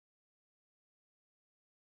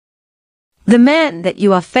The man that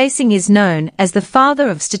you are facing is known as the father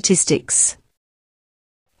of statistics.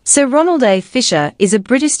 Sir Ronald Fisher is a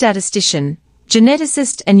British statistician,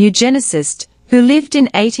 geneticist and eugenicist who lived in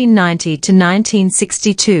 1890 to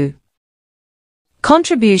 1962.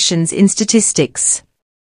 Contributions in statistics.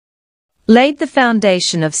 Laid the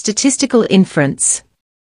foundation of statistical inference.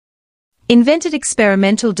 Invented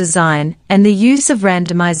experimental design and the use of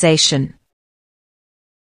randomization.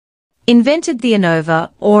 Invented the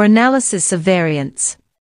ANOVA, or analysis of variance.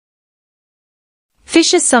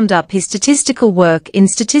 Fisher summed up his statistical work in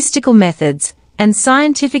Statistical Methods and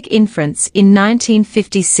Scientific Inference in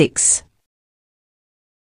 1956.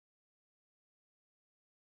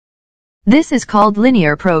 This is called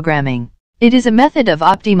linear programming. It is a method of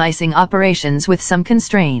optimizing operations with some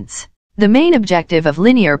constraints. The main objective of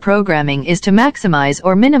linear programming is to maximize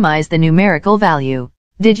or minimize the numerical value.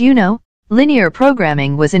 Did you know? Linear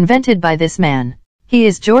programming was invented by this man. He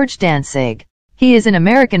is George Dantzig. He is an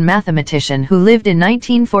American mathematician who lived in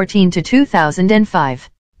 1914 to 2005.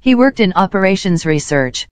 He worked in operations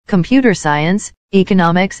research, computer science,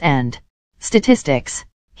 economics and statistics.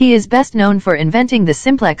 He is best known for inventing the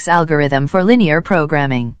simplex algorithm for linear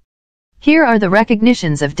programming. Here are the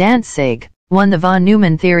recognitions of Dantzig. Won the von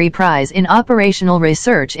Neumann Theory Prize in Operational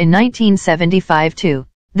Research in 1975 2.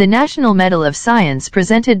 The National Medal of Science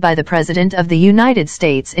presented by the President of the United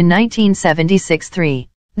States in 1976 3.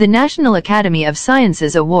 The National Academy of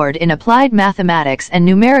Sciences Award in Applied Mathematics and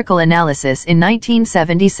Numerical Analysis in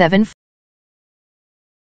 1977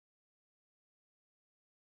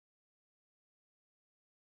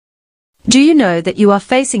 Do you know that you are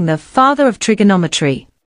facing the father of trigonometry?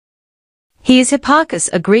 He is Hipparcus,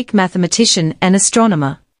 a Greek mathematician and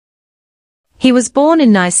astronomer. He was born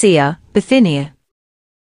in Nicaea, Bithynia.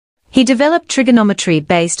 He developed trigonometry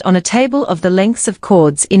based on a table of the lengths of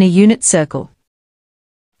chords in a unit circle.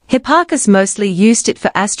 Hipparcus mostly used it for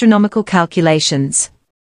astronomical calculations.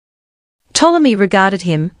 Ptolemy regarded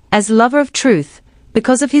him as lover of truth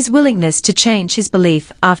because of his willingness to change his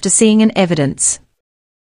belief after seeing an evidence.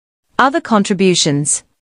 Other contributions.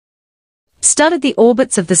 Studied the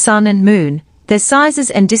orbits of the Sun and Moon, their sizes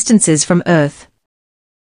and distances from Earth.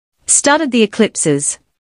 Studied the eclipses.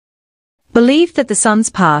 Believed that the Sun's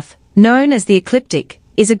path, known as the ecliptic,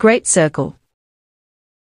 is a great circle.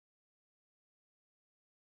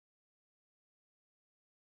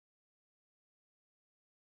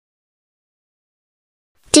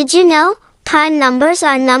 Did you know, prime numbers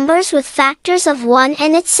are numbers with factors of 1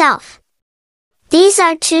 in itself? These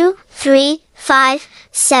are 2, 3, 5,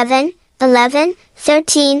 7, 11,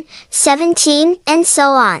 13, 17, and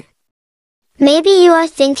so on. Maybe you are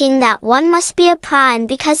thinking that 1 must be a prime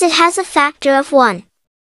because it has a factor of 1.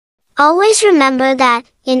 Always remember that,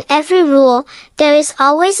 in every rule, there is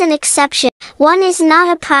always an exception. 1 is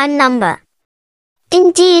not a prime number.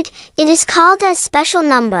 Indeed, it is called a special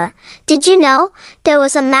number. Did you know, there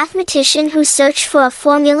was a mathematician who searched for a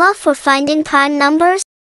formula for finding prime numbers?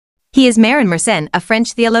 He is Marin Mersenne, a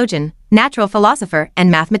French theologian, natural philosopher, and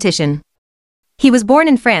mathematician. He was born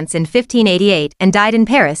in France in 1588 and died in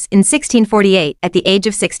Paris in 1648 at the age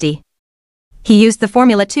of 60. He used the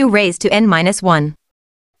formula 2 raised to n-1.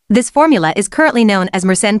 This formula is currently known as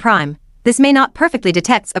Mersenne prime. This may not perfectly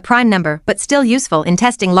detect a prime number but still useful in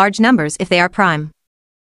testing large numbers if they are prime.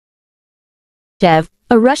 Chebyshev,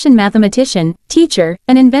 a Russian mathematician, teacher,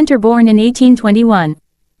 and inventor born in 1821.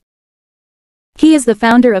 He is the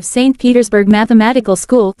founder of St. Petersburg Mathematical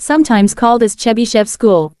School, sometimes called as Chebyshev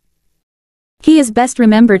School. He is best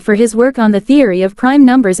remembered for his work on the theory of prime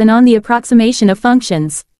numbers and on the approximation of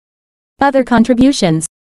functions. Other contributions.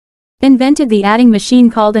 Invented the adding machine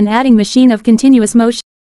called an adding machine of continuous motion.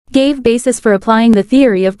 Gave basis for applying the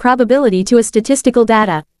theory of probability to a statistical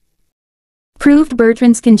data. Proved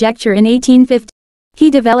Bertrand's conjecture in 1850. He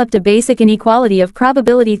developed a basic inequality of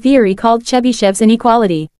probability theory called Chebyshev's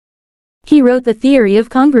inequality. He wrote the theory of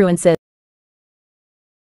congruences.